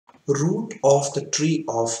root of the tree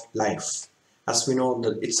of life. As we know,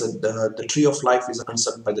 that the tree of life is a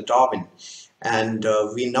concept by the Darwin, and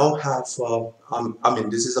we now have. I mean,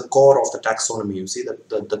 this is the core of the taxonomy. You see,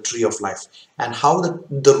 the tree of life, and how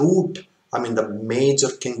the root. I mean, the major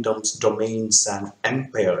kingdoms, domains, and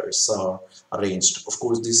empires are arranged. Of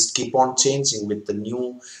course, these keep on changing with the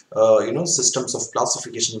new, systems of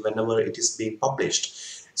classification whenever it is being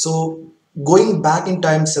published. So going back in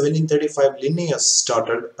time, 1735, Linnaeus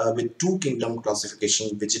started with two kingdom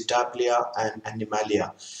classification, Vegetabilia and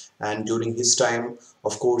Animalia. And during his time,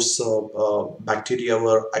 of course, bacteria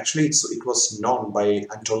were actually it was known by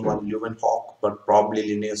Anton van Leeuwenhoek, but probably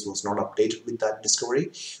Linnaeus was not updated with that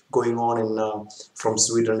discovery. Going on in from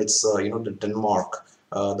Sweden, it's the Denmark.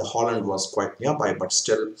 The Holland was quite nearby, but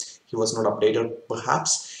still he was not updated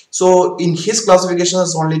perhaps. So in his classification,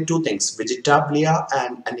 there's only two things, Vegetabilia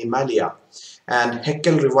and Animalia. And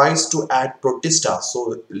Haeckel revised to add Protista.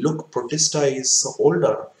 So look, Protista is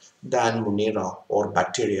older than Monera or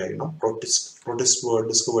bacteria, protists were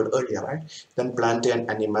discovered earlier, right? Then Plantae and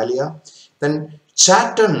Animalia. Then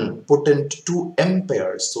Chatton put in two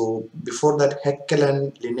empires. So before that, Haeckel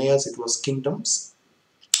and Linnaeus, it was kingdoms.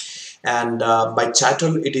 And by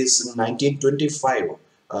Chattel, it is 1925.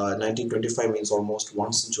 1925 means almost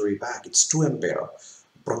 1 century back. It's two empire,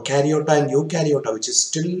 prokaryota and eukaryota, which is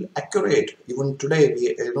still accurate even today.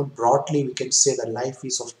 We broadly we can say that life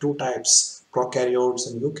is of two types, prokaryotes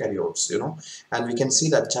and eukaryotes. And we can see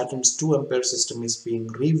that Chatton's two empire system is being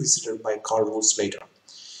revisited by Carl Woese later.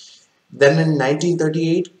 Then in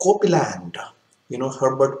 1938, Copeland,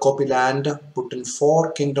 Herbert Copeland put in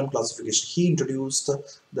four kingdom classification. He introduced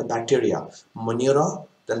the bacteria, Monera,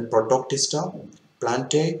 then Protoctista,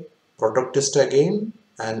 Plantae, Protoctista again,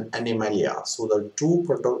 and Animalia. So the two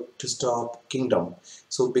Protoctista kingdom.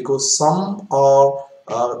 So because some are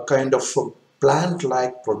kind of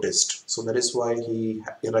plant-like protist, so that is why he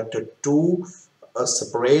erected two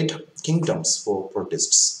separate kingdoms for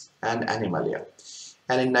protists and Animalia.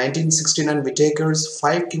 And in 1969, Whittaker's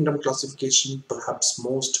five kingdom classification, perhaps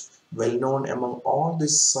most well known among all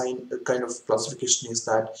this kind of classification, is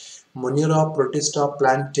that Monera, Protista,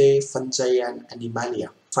 Plantae, Fungi, and Animalia,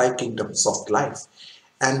 five kingdoms of life.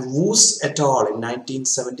 And Woese et al. In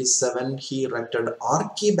 1977, he erected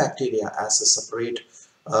Archaebacteria as a separate,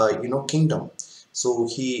 kingdom. So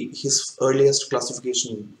his earliest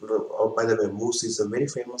classification, by the way, Woese is a very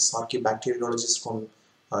famous archaebacteriologist from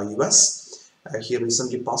US. He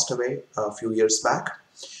recently passed away a few years back.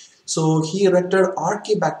 So he erected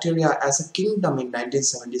Archaebacteria as a kingdom in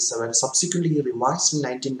 1977. Subsequently revised in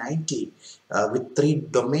 1990 with three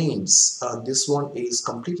domains. This one is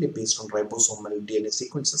completely based on ribosomal DNA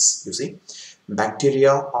sequences. You see,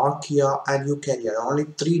 bacteria, archaea, and eukarya are only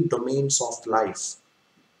three domains of life.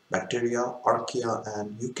 Bacteria, archaea,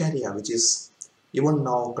 and eukarya, which is even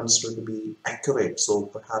now considered to be accurate. So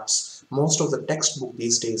perhaps most of the textbook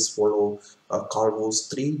these days follow Carl Woese's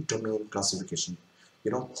three-domain classification,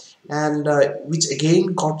 and which again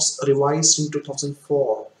got revised in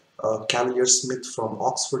 2004. Cavalier Smith from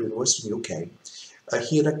Oxford University, UK.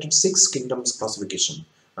 He erected six kingdoms classification: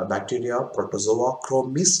 bacteria, protozoa,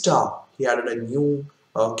 chromista. He added a new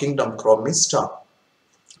kingdom, chromista.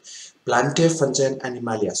 Plantae, Fungi, and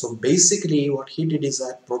Animalia. So basically what he did is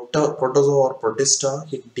that protozoa or protista,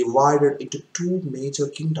 he divided into two major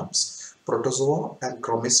kingdoms, protozoa and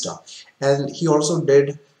chromista. And he also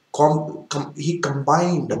did, he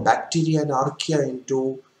combined bacteria and archaea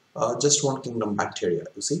into just one kingdom, bacteria,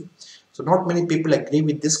 you see. So not many people agree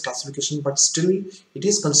with this classification, but still it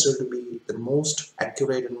is considered to be the most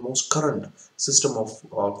accurate and most current system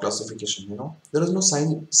of classification. There is no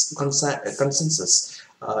consensus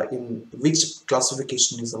in which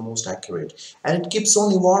classification is the most accurate, and it keeps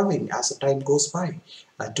on evolving as the time goes by.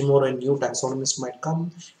 Tomorrow a new taxonomist might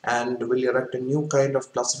come and will erect a new kind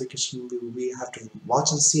of classification. We have to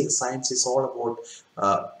watch and see. The science is all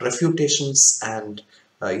about refutations and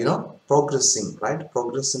progressing, right?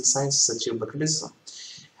 Progress in science is achieved by criticism.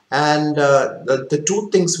 And the two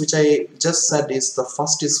things which I just said is, the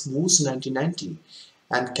first is Woese 1990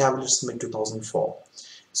 and Cavalier Smith 2004.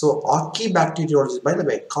 So archaebacteriologist, by the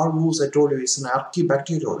way, Carl Woese, I told you, is an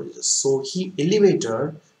archaebacteriologist. So he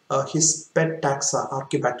elevated his pet taxa,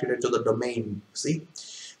 Archaebacteria, to the domain, see.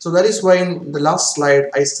 So that is why in the last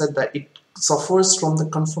slide I said that it suffers from the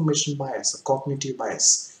confirmation bias, a cognitive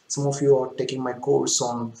bias. Some of you are taking my course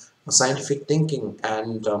on scientific thinking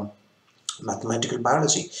and mathematical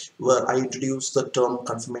biology, where I introduced the term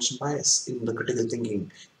confirmation bias in the critical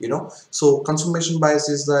thinking. So confirmation bias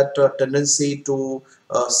is that tendency to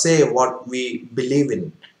say what we believe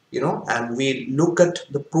in, and we look at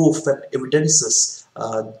the proof and evidences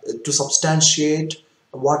to substantiate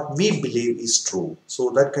what we believe is true.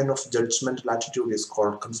 So that kind of judgmental attitude is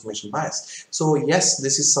called confirmation bias. So yes,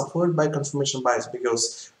 this is suffered by confirmation bias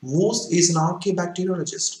because Woos is an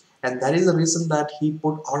archaebacteriologist, and that is the reason that he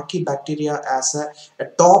put archaebacteria as a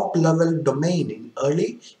top level domain. In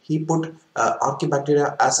early, he put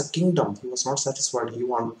archaebacteria as a kingdom. He was not satisfied. He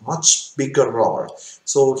wanted much bigger role.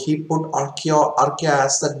 So he put archaea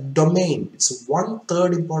as the domain. It's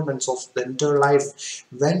 1/3 importance of the entire life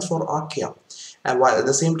went for archaea. And while at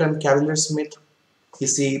the same time, Cavalier Smith,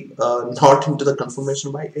 is he not into the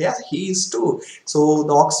confirmation bias? Yeah, he is too. So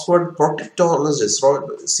the Oxford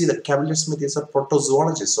protectologist, see that Cavalier Smith is a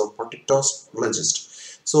protozoologist or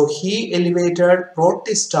protectologist. So he elevated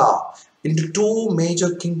Protista into two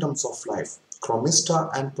major kingdoms of life, Chromista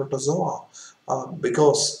and Protozoa.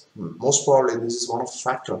 Because most probably this is one of the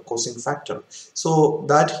factor, causing factor. So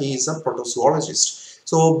that he is a protozoologist.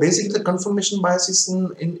 So basically the confirmation bias is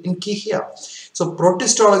in key here. So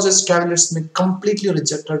protistologist Cavalier Smith completely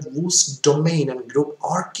rejected Wu's domain and grouped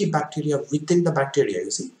archaebacteria within the bacteria,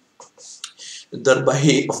 you see,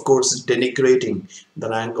 thereby of course denigrating the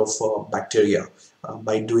rank of bacteria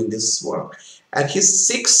by doing this work. And his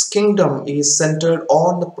sixth kingdom is centered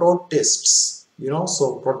on the protists,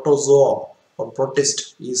 so protozoa or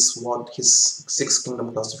protist is what his sixth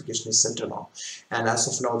kingdom classification is centered on. And as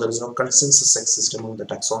of now, there is no consensus exists among the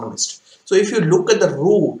taxonomists. So if you look at the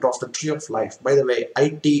root of the tree of life, by the way,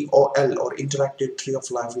 ITOL or Interactive Tree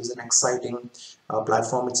of Life is an exciting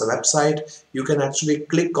platform. It's a website. You can actually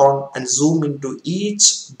click on and zoom into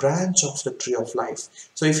each branch of the tree of life.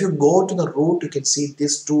 So if you go to the root, you can see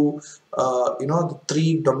these two, the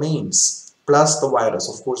three domains plus the virus.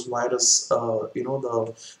 Of course, virus,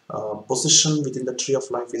 the position within the tree of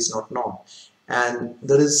life is not known. And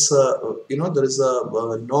there is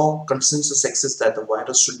no consensus exists that the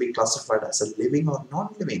virus should be classified as a living or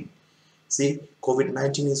non-living. See,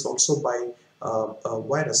 COVID-19 is also by a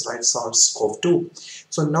virus, right? SARS-CoV-2.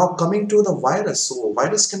 So now coming to the virus, so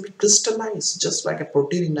virus can be crystallized just like a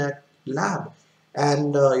protein in a lab.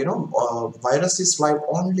 And virus is live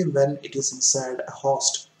only when it is inside a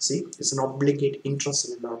host. See, it's an obligate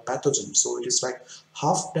intracellular pathogen. So it is like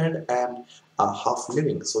half dead and half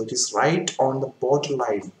living. So it is right on the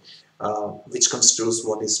borderline, which constitutes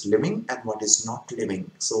what is living and what is not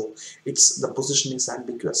living. So the position is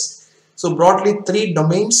ambiguous. So broadly, three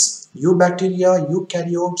domains: eubacteria,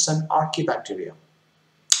 eukaryotes, and archaebacteria.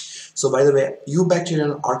 So by the way, eubacteria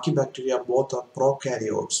and archaebacteria both are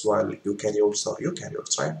prokaryotes, while eukaryotes are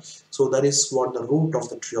eukaryotes, right? So that is what the root of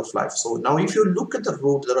the tree of life. So now if you look at the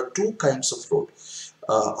root, there are two kinds of root,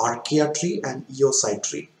 archaea tree and eocyte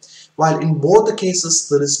tree. While in both the cases,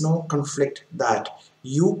 there is no conflict that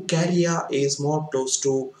eukarya is more close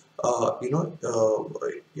to,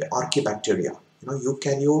 archaebacteria.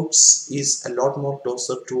 Eukaryotes is a lot more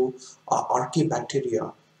closer to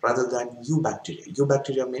archaebacteria rather than eubacteria.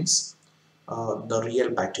 Eubacteria means the real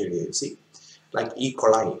bacteria, you see, like E.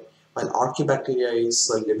 coli. While archaebacteria is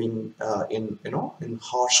living in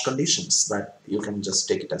harsh conditions that you can just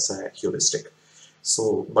take it as a heuristic.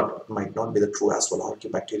 So, but it might not be the true as well.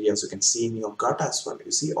 Archaebacteria, as you can see in your gut as well,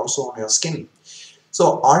 you see, also on your skin.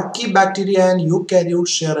 So archaebacteria and eukaryotes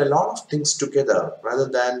share a lot of things together rather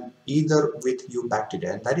than either with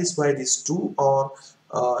eubacteria, and that is why these two are,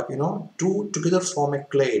 two together form a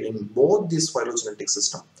clade in both this phylogenetic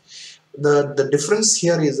system. The difference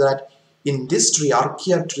here is that in this tree,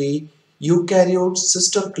 archaea tree, eukaryote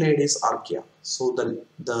sister clade is archaea. So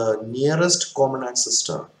the nearest common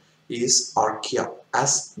ancestor is archaea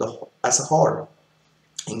as a whole,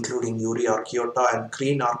 including Euryarchaeota and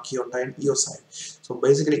Crane Archaeota and Eocyte. So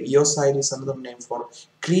basically Eocyte is another name for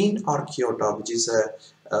Crane Archaeota, which is a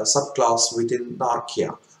subclass within the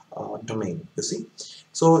Archaea domain, you see.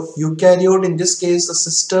 So eukaryote, in this case, the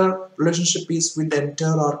sister relationship is with the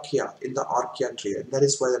entire archaea in the archaea tree, and that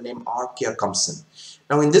is why the name archaea comes in.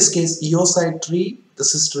 Now in this case, eocyte tree, the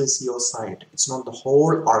sister is eocyte. It's not the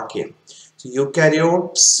whole archaea. So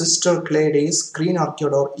eukaryote sister clade is Crane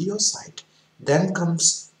Archaeota or Eocyte. Then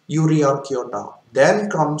comes Euryarchaeota. Then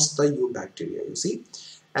comes the eubacteria, you see.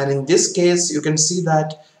 And in this case, you can see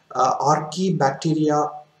that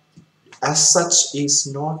archaebacteria as such is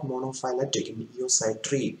not monophyletic in eocyte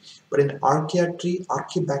tree, but in archaea tree,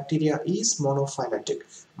 archaebacteria is monophyletic.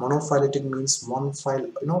 Monophyletic means one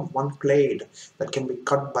clade that can be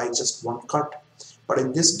cut by just one cut. But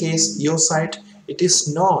in this case, eocyte, it is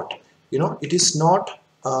not, it is not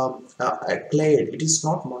a clade. It is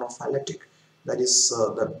not monophyletic. That is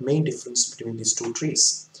the main difference between these two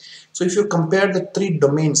trees. So if you compare the three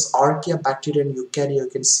domains, archaea, bacteria, and eukarya, you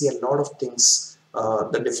can see a lot of things,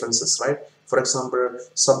 the differences, right? For example,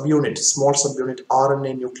 subunit, small subunit,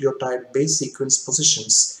 RNA, nucleotide, base sequence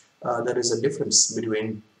positions. There is a difference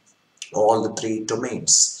between all the three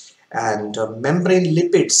domains. And membrane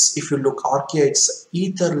lipids, if you look, archaea, it's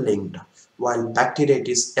ether linked, while bacteria it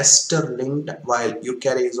is ester linked, while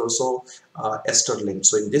eukarya is also ester linked.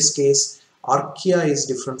 So in this case, archaea is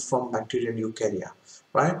different from bacteria and eukarya,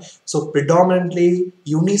 right? So predominantly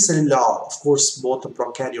unicellular, of course, both the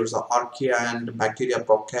prokaryotes are archaea and bacteria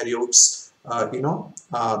prokaryotes.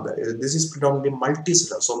 This is predominantly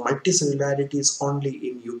multicellular. So multicellularity is only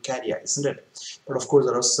in eukarya, isn't it? But of course,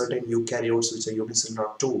 there are certain eukaryotes which are unicellular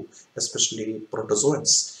too, especially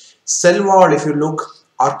protozoans. Cell wall, if you look,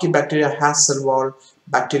 archaebacteria has cell wall,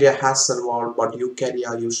 bacteria has cell wall, but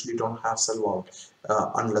eukarya usually don't have cell wall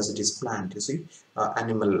unless it is plant. You see,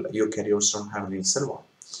 animal eukaryotes don't have any cell wall.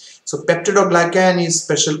 So peptidoglycan is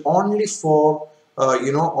special only for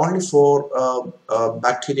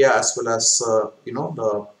bacteria as well as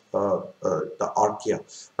the archaea,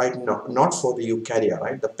 right? No, not for the eukarya,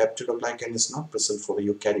 right? The peptidoglycan is not present for the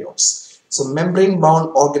eukaryotes. So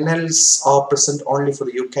membrane-bound organelles are present only for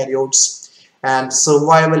the eukaryotes, and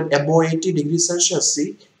survival above 80 degrees Celsius.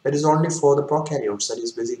 See, that is only for the prokaryotes. That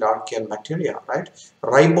is basically archaea and bacteria, right?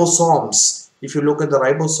 Ribosomes. If you look at the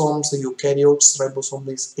ribosomes, the eukaryotes ribosome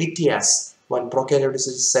is 80S, while prokaryotes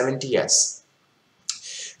is 70S.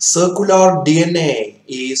 Circular DNA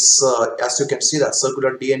is, as you can see, that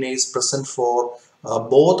circular DNA is present for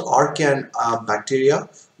both archaea and bacteria,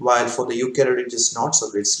 while for the eukaryote it is not, so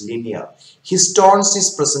it's linear. Histones is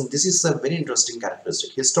present. This is a very interesting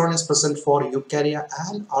characteristic. Histone is present for eukarya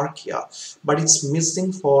and archaea, but it's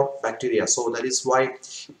missing for bacteria. So that is why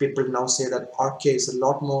people now say that archaea is a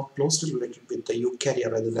lot more closely related with the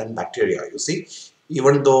eukarya rather than bacteria. You see,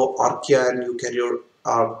 even though archaea and eukaryote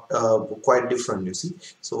are quite different, you see.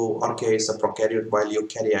 So archaea is a prokaryote while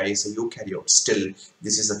eukarya is a eukaryote. Still,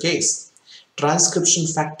 this is the case. Transcription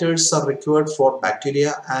factors are required for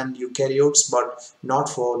bacteria and eukaryotes, but not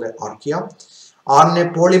for the archaea.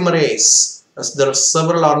 RNA polymerase. There are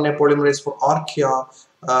several RNA polymerase for archaea,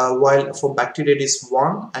 while for bacteria it is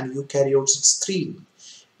 1 and eukaryotes it's 3.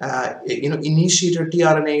 Initiator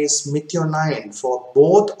tRNA is methionine for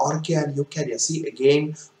both archaea and eukarya. See,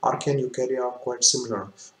 again, archaea and eukarya are quite similar.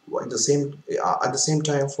 At the same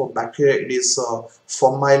time, for bacteria, it is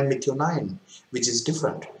formyl methionine, which is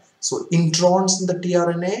different. So, introns in the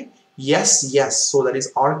tRNA, yes. So, that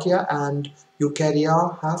is archaea and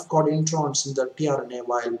eukarya have got introns in the tRNA,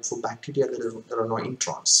 while for bacteria, there are no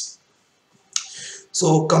introns.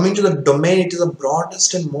 So coming to the domain, it is the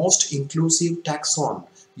broadest and most inclusive taxon.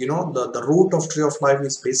 The root of tree of life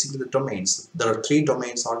is basically the domains. There are three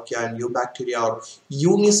domains, archaea and eubacteria are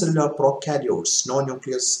unicellular prokaryotes, no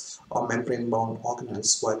nucleus or membrane-bound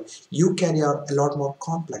organelles, while eukarya are a lot more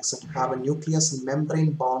complex and have a nucleus and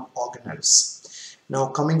membrane-bound organelles. Now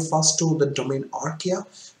coming first to the domain archaea,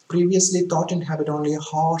 previously thought inhabit only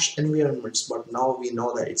harsh environments, but now we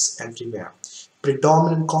know that it's everywhere.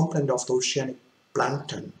 Predominant component of the oceanic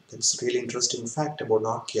plankton. That's a really interesting fact about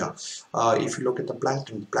archaea. If you look at the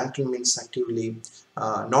plankton means actively,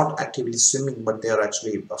 not actively swimming, but they are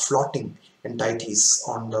actually floating entities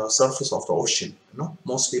on the surface of the ocean.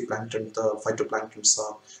 Mostly plankton, the phytoplanktons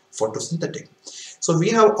are photosynthetic. So we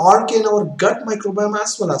have archaea in our gut microbiome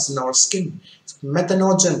as well as in our skin.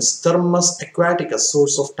 Methanogens, Thermus aquaticus,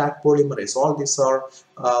 source of Taq polymerase. All these are,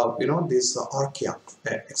 these archaea,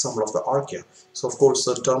 example of the archaea. So of course,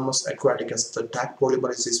 the Thermus aquaticus, the Taq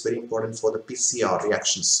polymerase is very important for the PCR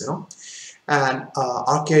reactions. And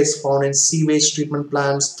archaea is found in sewage treatment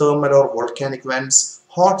plants, thermal or volcanic vents,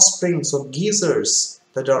 hot springs or geysers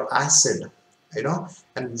that are acid,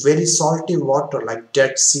 and very salty water like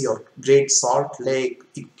Dead Sea or Great Salt Lake.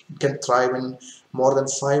 It can thrive in more than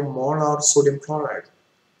 5 molar sodium chloride,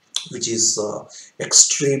 which is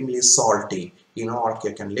extremely salty.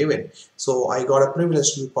 Archaea can live in. So I got a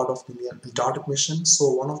privilege to be part of the Antarctic mission. So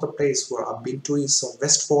one of the places where I've been to is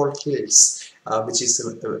Westfold Hills, which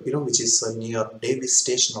is near Davis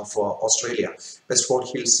Station of Australia. Westfold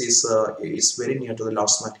Hills is very near to the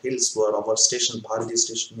Larsemat Hills, where our station, Bharati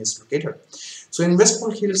Station, is located. So in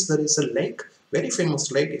Westfold Hills there is a lake, very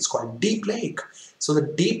famous lake. It's called Deep Lake. So the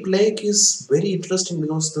Deep Lake is very interesting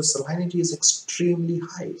because the salinity is extremely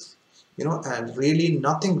high. And really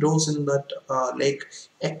nothing grows in that lake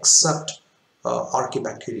except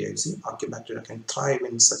archaebacteria. You see, archaebacteria can thrive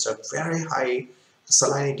in such a very high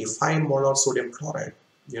salinity, 5 molar sodium chloride.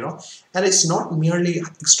 And it's not merely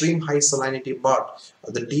extreme high salinity, but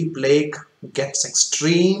the deep lake gets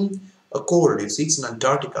extreme cold. It's in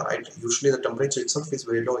Antarctica, right? Usually the temperature itself is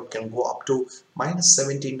very low. It can go up to minus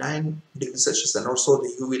 79 degrees Celsius, and also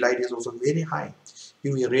the UV light is also very high,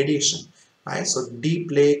 UV radiation, right? So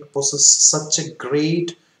deep lake possesses such a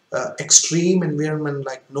great extreme environment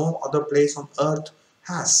like no other place on Earth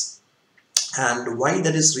has. And why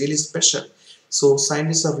that is really special. So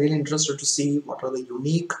scientists are really interested to see what are the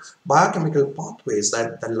unique biochemical pathways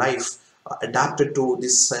that the life adapted to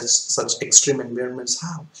this such extreme environments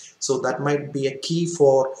have. So that might be a key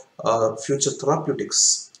for future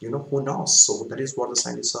therapeutics. You know, who knows? So that is what the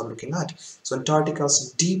scientists are looking at. So Antarctica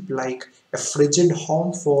is deep like a frigid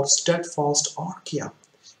home for steadfast archaea.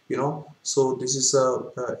 You know, so this is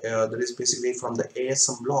that is basically from the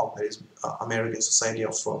ASM blog, that is American Society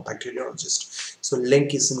of Bacteriologists. So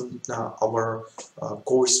link is in our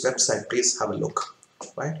course website. Please have a look,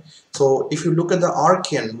 right? So if you look at the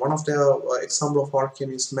archean, one of the example of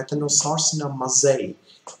archean is Methanosarcina mazei,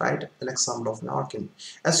 right? An example of an archean.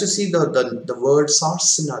 As you see, the word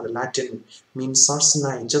sarcina, the Latin means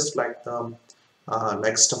sarcinae, just like the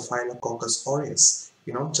like Staphylococcus aureus,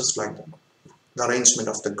 you know, just like the arrangement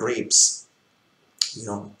of the grapes. You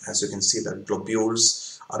know, as you can see, the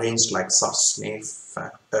globules arranged like sarcinae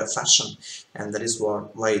fashion, and that is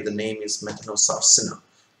why the name is Methanosarcina,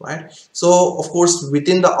 right? So of course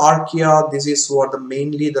within the archaea, this is what the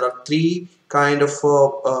mainly there are three kind of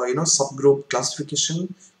you know, subgroup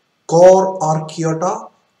classification: core archaeota,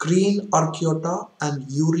 green archaeota, and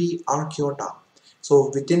Uri archaeota.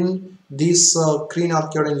 So within these green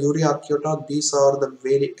archaeota and Uri archaeota, these are the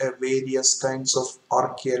various kinds of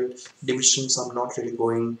archaeal divisions. I'm not really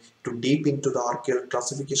going too deep into the archaeal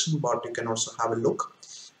classification, but you can also have a look.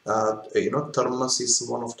 You know, Thermus is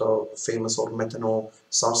one of the famous, or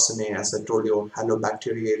Methanosarcinae, as I told you,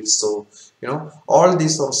 halobacteriales. So, you know, all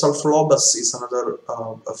these, or Sulfolobus is another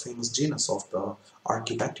a famous genus of the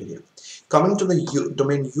Archaebacteria. Coming to the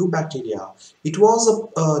domain Eubacteria, it was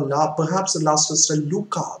perhaps the last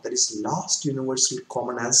Luca, that is last universal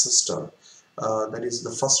common ancestor, that is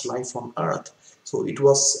the first life on Earth. So it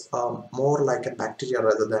was more like a bacteria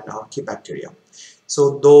rather than Archaebacteria.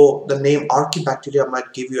 So though the name Archaebacteria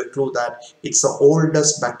might give you a clue that it's the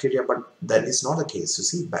oldest bacteria, but that is not the case. You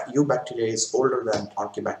see, Eubacteria is older than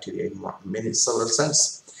Archaebacteria in many several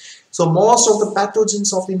sense. So most of the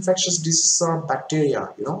pathogens of the infectious diseases are bacteria,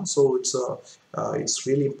 you know. So it's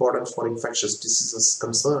really important for infectious diseases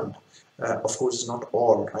concerned. Of course, not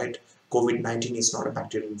all, right? COVID-19 is not a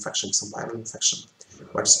bacterial infection; it's a viral infection,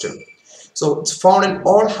 but still. So it's found in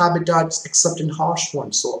all habitats except in harsh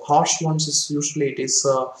ones. So harsh ones is usually it is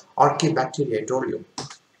Archaebacteria, I told you.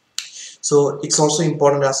 So it's also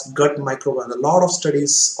important as gut microbiome. A lot of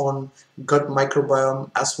studies on gut microbiome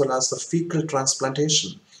as well as the fecal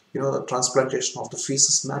transplantation. You know, the transplantation of the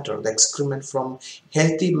feces matter, the excrement from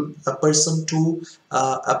healthy person to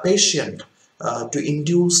a patient. To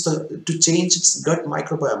induce to change its gut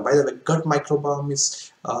microbiome. By the way, gut microbiome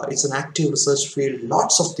is it's an active research field.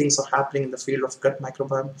 Lots of things are happening in the field of gut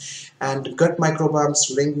microbiome, and gut microbiome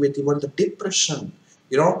is linked with even the depression,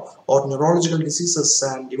 you know, or neurological diseases,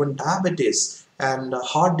 and even diabetes and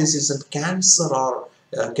heart disease and cancer are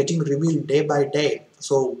getting revealed day by day.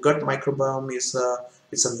 So gut microbiome is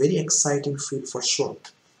it's a very exciting field for sure.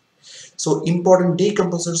 So important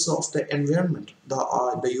decomposers of the environment, the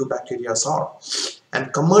eubacteria are,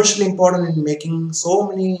 and commercially important in making so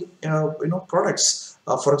many you know, products.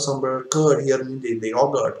 For example, curd here in the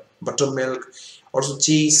yogurt, buttermilk, also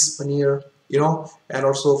cheese, paneer, you know, and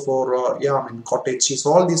also for yeah, I mean cottage cheese.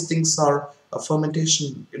 All these things are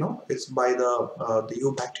fermentation. You know, it's by the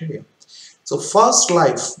eubacteria. So first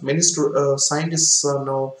life, many scientists are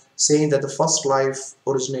now saying that the first life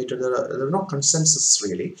originated, there are no consensus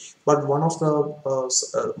really, but one of the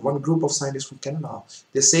one group of scientists from Canada,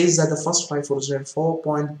 they say that the first life originated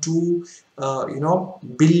 4.2 you know,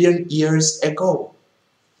 billion years ago.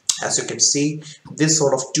 As you can see, this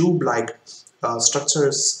sort of tube-like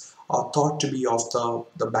structures are thought to be of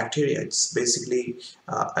the bacteria. It's basically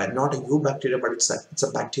not a eubacteria, but it's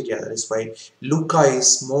a bacteria. That is why Luca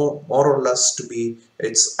is more or less to be,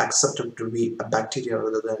 it's accepted to be a bacteria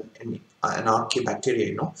rather than an archaebacteria,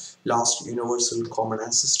 you know, last universal common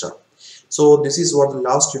ancestor. So this is what the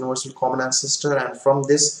last universal common ancestor, and from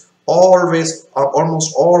this always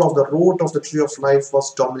almost all of the root of the tree of life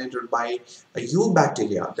was dominated by a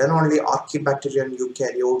eubacteria. Then only archaebacteria and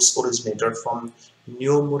eukaryotes originated from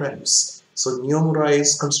neomorans. So neomora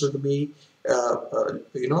is considered to be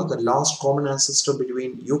you know, the last common ancestor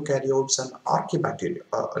between eukaryotes and archaebacteria,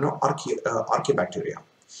 you know, archaebacteria.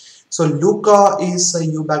 So Luca is a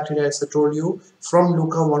eubacteria, as I told you. From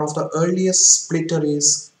Luca, one of the earliest splitter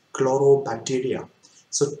is chlorobacteria.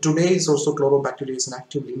 So today is also chlorobacteria is an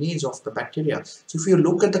active lineage of the bacteria. So if you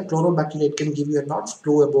look at the chlorobacteria, it can give you a lot of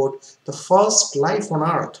clue about the first life on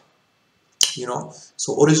earth.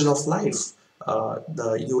 So origin of life,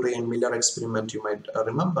 the Urey and Miller experiment, you might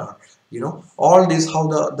remember. All this, how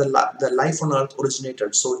the life on earth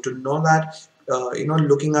originated. So to know that,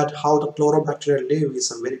 looking at how the chlorobacteria live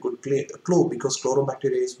is a very good clue, because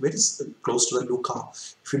chlorobacteria is very close to the LUCA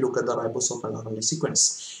if you look at the ribosomal RNA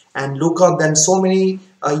sequence. And LUCA, then so many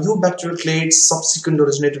eubacterial clades subsequently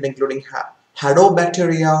originated, including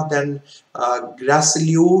hadobacteria, then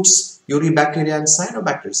gracilutes, Uribacteria, and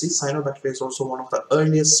cyanobacteria. See, cyanobacteria is also one of the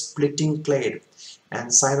earliest splitting clade, and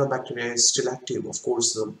cyanobacteria is still active. Of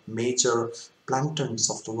course, the major planktons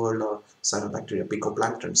of the world are cyanobacteria,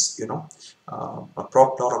 picoplanktons,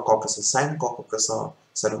 Prochlorococcus and Cyanococcus are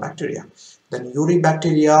cyanobacteria. Then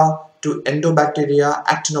Uribacteria to Endobacteria,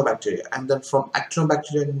 Actinobacteria, and then from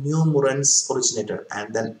Actinobacteria, Neomorans originated,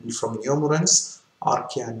 and then from Neomorans,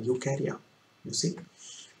 Archaea and Eukarya. You see.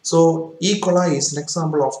 So E. coli is an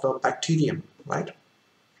example of the bacterium, right?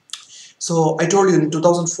 So I told you in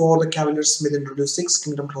 2004 the Cavalier-Smith introduced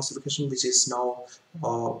 6-kingdom classification, which is now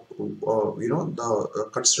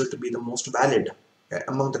considered to be the most valid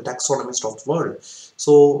among the taxonomists of the world.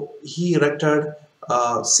 So he erected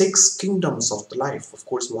 6 kingdoms of the life. Of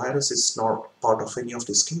course, virus is not part of any of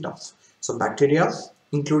these kingdoms. So bacteria,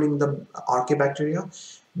 including the archaebacteria.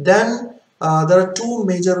 Then there are 2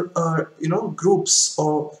 major groups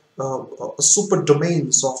or super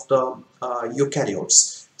domains of the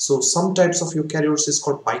eukaryotes. So some types of eukaryotes is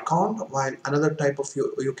called bicont, while another type of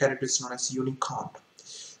eukaryote is known as unicont.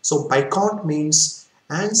 So bicont means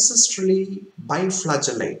ancestrally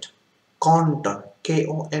biflagellate. Cont,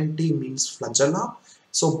 K-O-N-T, means flagella.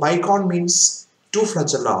 So bicont means 2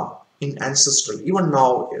 flagella in ancestral. Even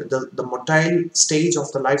now, the motile stage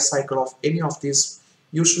of the life cycle of any of these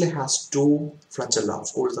usually has 2 flagella.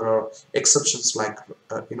 Of course, there are exceptions like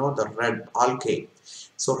the red algae.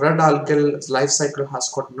 So red algal life cycle has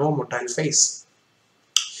got no motile phase.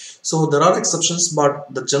 So there are exceptions,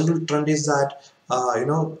 but the general trend is that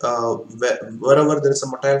wherever there is a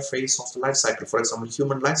motile phase of the life cycle, for example,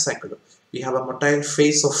 human life cycle, we have a motile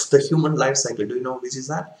phase of the human life cycle. Do you know which is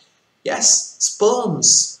that? Yes,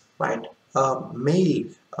 sperms, right? Male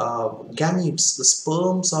gametes. The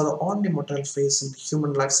sperms are the only motile phase in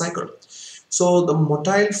human life cycle. So the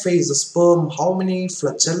motile phase, the sperm, how many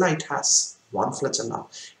flagella it has? 1 flagella,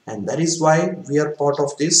 and that is why we are part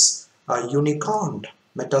of this unicont.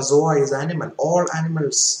 Metazoa is animal. All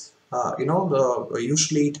animals,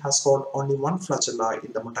 usually it has got only 1 flagella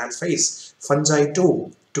in the motile phase. Fungi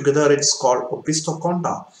too. Together it's called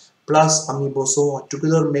Opisthokonta plus Amoebozoa.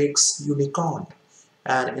 Together makes unicont.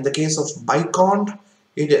 And in the case of bicont,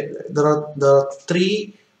 there are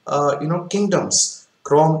 3 kingdoms: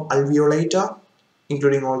 Chrome alveolata,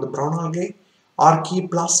 including all the brown algae;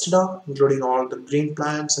 Archaeplastida, including all the green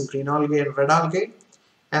plants and green algae and red algae;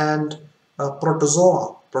 and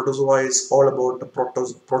Protozoa. Protozoa is all about the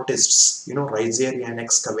protists, Rhizaria and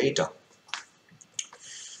excavator.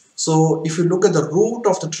 So if you look at the root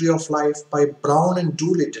of the tree of life by Brown and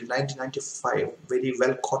Doolittle in 1995, very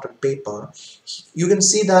well quoted paper, you can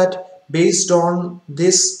see that based on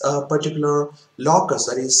this particular locus,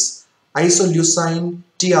 that is isoleucine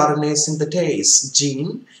tRNA synthetase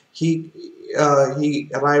gene, he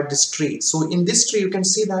arrived this tree. So in this tree you can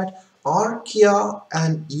see that archaea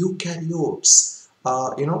and eukaryotes,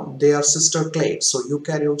 they are sister clades. So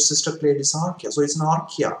eukaryote sister clade is archaea. So it's an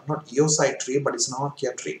archaea, not eocyte tree, but it's an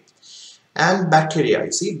archaea tree. And bacteria,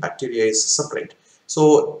 you see, bacteria is separate.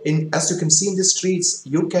 So as you can see in these trees,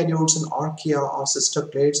 eukaryotes and archaea are sister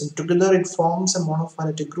clades, and together it forms a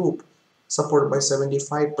monophyletic group supported by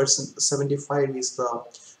 75%. 75 is the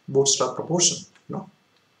bootstrap proportion,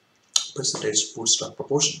 percentage bootstrap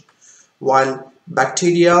proportion. While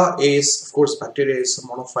bacteria is, of course, bacteria is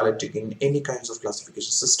monophyletic in any kinds of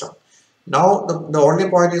classification system. Now the only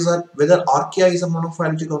point is that whether archaea is a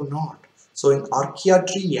monophyletic or not. So in archaea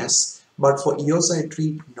tree, yes, but for eocyte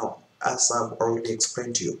tree, no, as I've already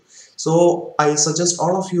explained to you. So I suggest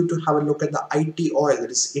all of you to have a look at the ToL,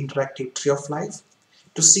 that is interactive tree of life,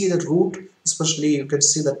 to see the root. Especially you can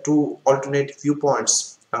see the 2 alternate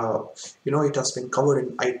viewpoints. It has been covered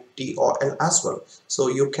in ToL as well. So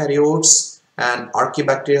eukaryotes and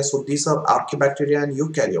archaebacteria. So these are archaebacteria and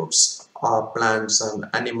eukaryotes, plants and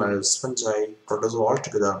animals, fungi, protozoa all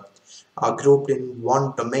together are grouped in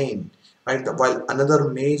 1 domain, right? While another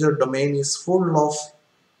major domain is full of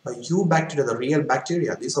eubacteria, the real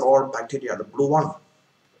bacteria. These are all bacteria, the blue one.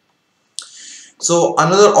 So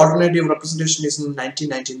another alternative representation is in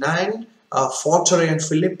 1999. Fortere and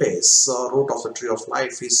Philippes wrote of the tree of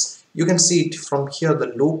life is, you can see it from here, the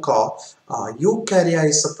Luca, eukarya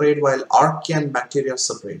is separate while archaea and bacteria are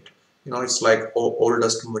separate. It's like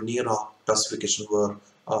oldest Monera classification where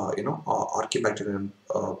archaeobacteria and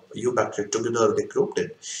eubacteria together they grouped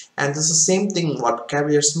it. And this is the same thing what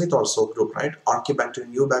Cavalier Smith also grouped, right? Archaeobacteria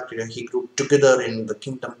and eubacteria he grouped together in the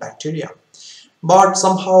kingdom bacteria. But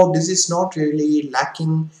somehow this is not really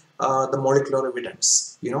lacking the molecular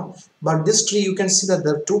evidence, but this tree you can see that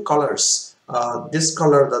there are two colors. This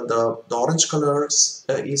color, the orange color is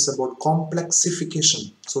about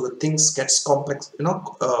complexification, so the things gets complex,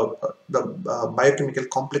 the biochemical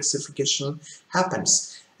complexification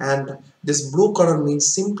happens. And this blue color means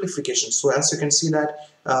simplification. So as you can see that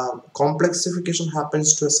complexification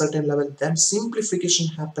happens to a certain level, then simplification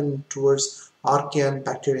happens towards archaea and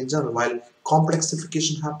bacteria in general, while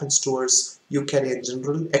complexification happens towards eukarya in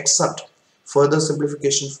general, except further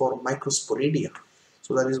simplification for microsporidia.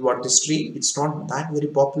 So that is what this tree, it's not that very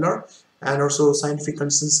popular, and also scientific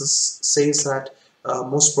consensus says that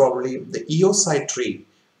most probably the eocide tree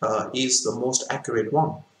is the most accurate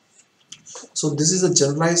one. So this is a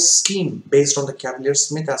generalized scheme based on the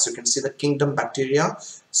Cavalier-Smith, as you can see, the kingdom bacteria.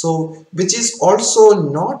 So which is also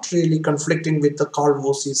not really conflicting with the Carl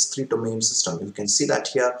Woese's three-domain system. You can see that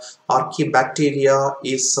here Archaebacteria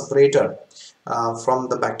is separated from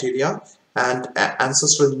the bacteria, and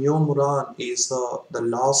ancestral Neomuran is the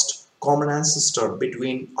last common ancestor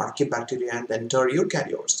between Archaebacteria and the entire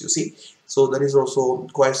eukaryotes, you see. So that is also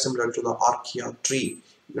quite similar to the Archaea tree,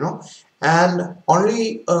 and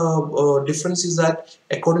only difference is that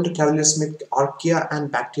according to Cavalier-Smith, archaea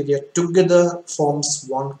and bacteria together forms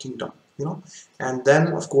one kingdom, and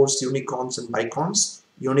then of course unicorns and bicorns.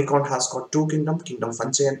 Unicorn has got two kingdoms, kingdom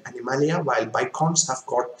Fungi and Animalia, while bicorns have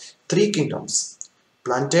got three kingdoms,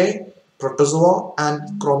 Plantae, Protozoa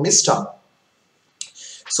and Chromista.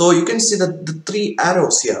 So you can see that the three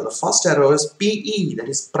arrows here. The first arrow is PE, that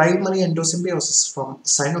is primary endosymbiosis from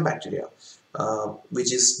cyanobacteria,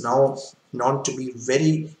 which is now known to be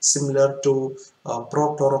very similar to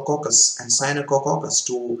Prochlorococcus and Cyanococcus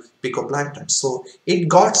to Picoplankton. So it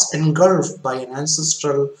got engulfed by an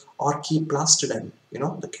ancestral Archaeplastidon,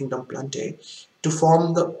 the kingdom Plantae, to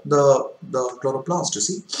form the chloroplast, you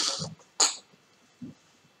see.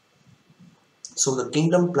 So the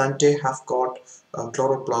kingdom Plantae have got a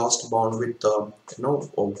chloroplast bound with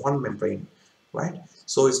one membrane, right?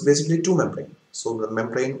 So it's basically two membrane. So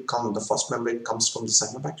the first membrane comes from the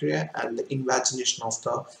cyanobacteria and the invagination of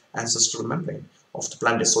the ancestral membrane of the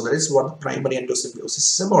Plantae. So that is what the primary endosymbiosis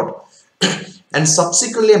is about. And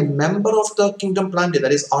subsequently a member of the kingdom Plantae,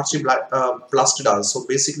 that is Archaeplastida, so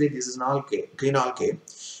basically this is an algae, green algae,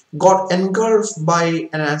 got engulfed by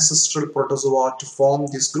an ancestral protozoa to form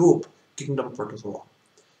this group, kingdom Protozoa,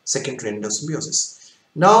 secondary endosymbiosis.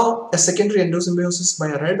 Now a secondary endosymbiosis by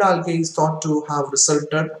a red algae is thought to have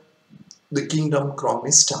resulted the kingdom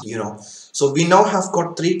Chromista, So we now have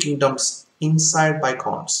got three kingdoms inside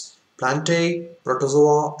bicorns, Plantae,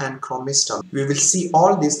 Protozoa and Chromista. We will see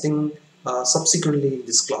all these things subsequently in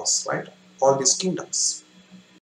this class, right? All these kingdoms.